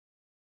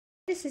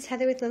This is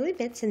Heather with Lily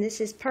Bits, and this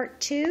is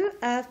part 2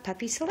 of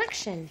puppy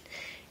selection.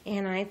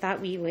 And I thought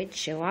we would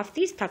show off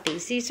these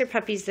puppies. These are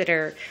puppies that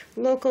are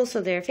local,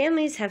 so their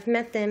families have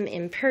met them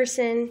in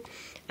person.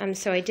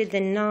 So I did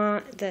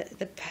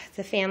the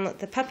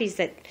puppies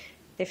that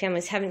their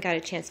families haven't got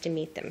a chance to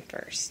meet them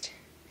first.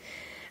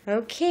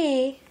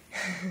 Okay,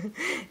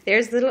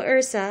 there's little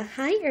Elsa.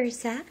 Hi,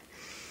 Elsa.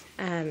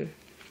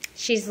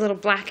 She's a little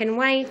black and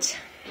white.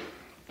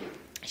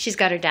 She's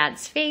got her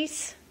dad's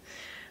face.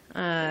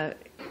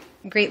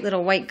 Great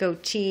little white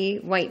goatee,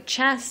 white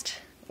chest,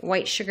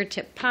 white sugar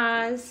tip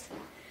paws,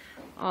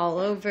 all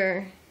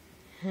over.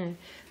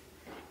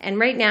 And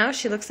right now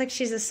she looks like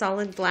she's a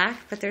solid black,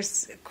 but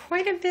there's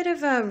quite a bit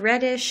of a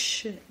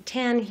reddish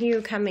tan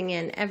hue coming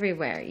in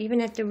everywhere,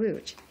 even at the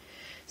root.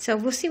 So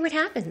we'll see what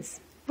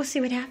happens. We'll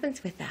see what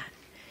happens with that.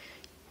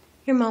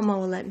 Your mama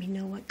will let me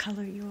know what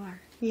color you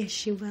are. Yes,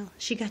 she will.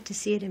 She got to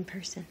see it in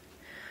person.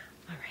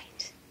 All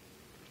right.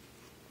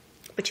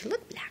 But you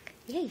look black.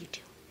 Yeah, you do.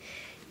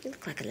 You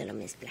look like a little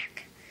Miss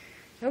Black.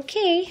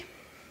 Okay.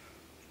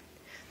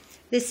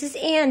 This is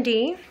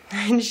Andy,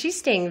 and she's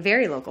staying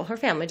very local. Her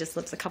family just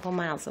lives a couple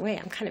miles away.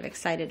 I'm kind of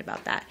excited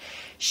about that.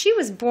 She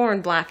was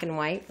born black and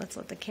white. Let's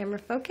let the camera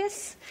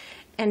focus.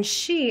 And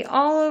she,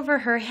 all over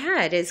her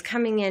head, is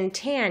coming in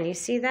tan. You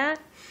see that?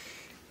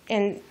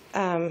 And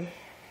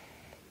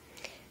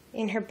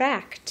in her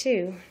back,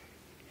 too.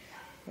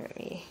 Let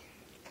me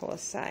pull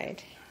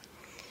aside.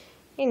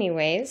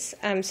 Anyways,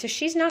 so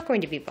she's not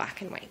going to be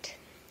black and white.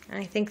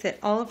 I think that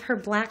all of her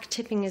black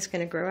tipping is going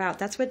to grow out.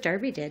 That's what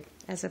Darby did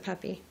as a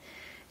puppy.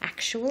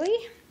 Actually,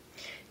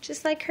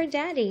 just like her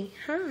daddy,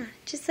 huh?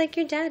 Just like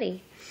your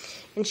daddy.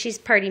 And she's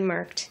party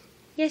marked.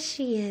 Yes,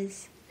 she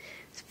is.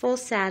 It's full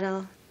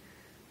saddle.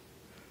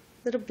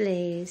 Little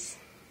blaze.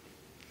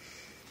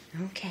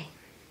 Okay.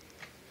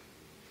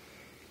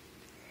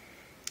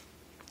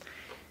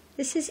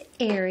 This is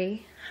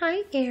Airy.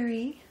 Hi,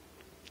 Airy.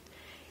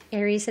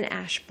 Airy's an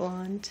ash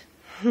blonde.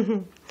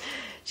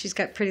 She's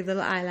got pretty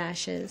little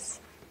eyelashes.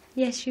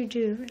 Yes, you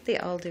do. They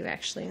all do,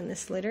 actually, in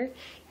this litter.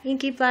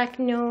 Inky black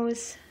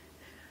nose.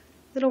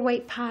 Little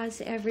white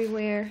paws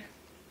everywhere.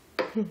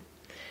 And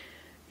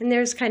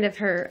there's kind of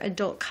her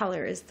adult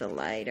color is the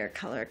lighter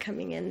color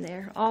coming in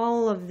there.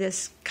 All of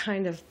this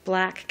kind of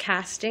black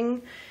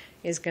casting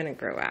is going to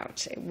grow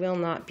out. It will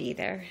not be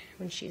there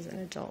when she's an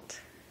adult.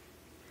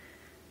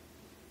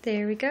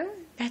 There we go.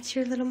 That's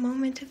your little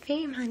moment of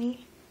fame,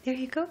 honey. There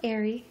you go,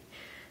 Airy.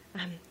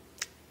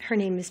 Her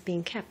name is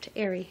being kept,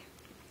 Airy.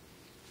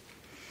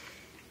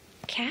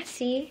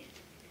 Cassie,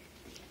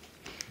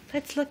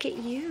 let's look at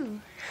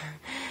you.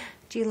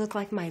 Do you look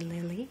like my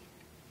Lily?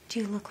 Do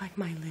you look like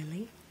my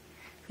Lily?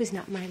 Who's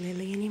not my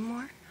Lily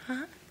anymore,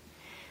 huh?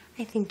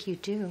 I think you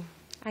do.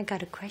 I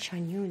got a crush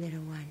on you,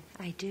 little one.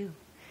 I do.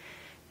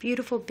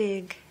 Beautiful,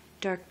 big,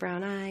 dark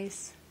brown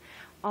eyes.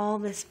 All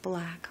this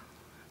black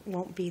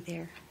won't be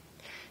there.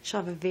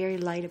 She'll have a very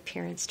light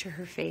appearance to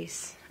her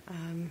face.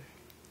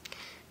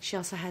 She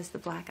also has the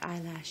black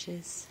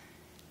eyelashes.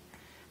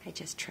 I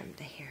just trimmed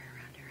the hair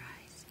around her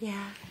eyes.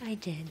 Yeah, I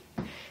did.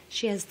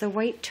 She has the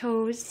white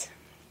toes,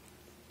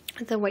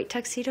 the white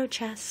tuxedo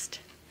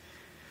chest.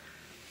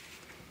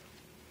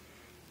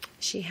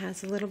 She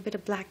has a little bit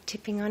of black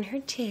tipping on her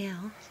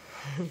tail.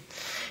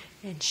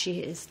 And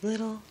she is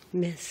little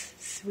Miss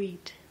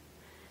Sweet.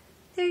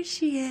 There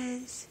she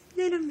is,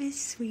 little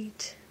Miss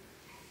Sweet.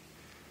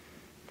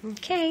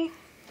 Okay.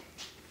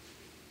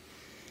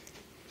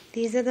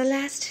 These are the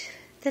last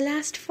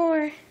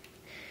 4.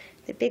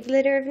 The big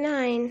litter of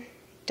 9,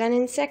 done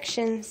in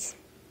sections.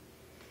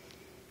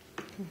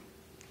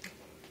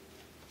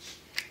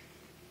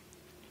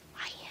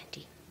 Hi,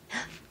 Andy.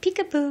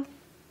 Peekaboo.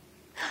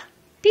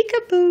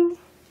 Peekaboo.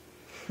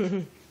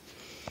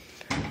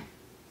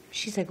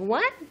 She's like,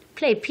 what?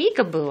 Play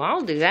peekaboo.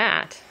 I'll do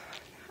that.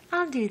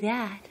 I'll do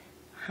that.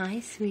 Hi,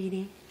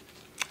 sweetie.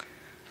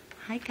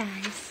 Hi,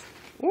 guys.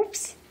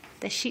 Oops,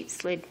 the sheet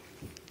slid.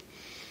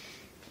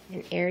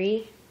 And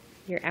Airy,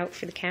 you're out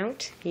for the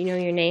count. You know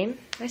your name?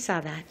 I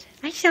saw that.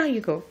 I saw you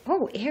go,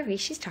 oh, Airy,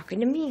 she's talking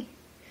to me.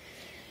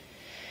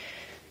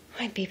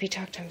 My baby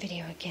talked on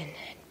video again.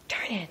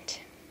 Darn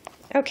it.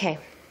 Okay.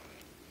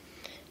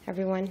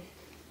 Everyone,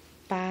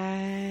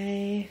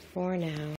 bye for now.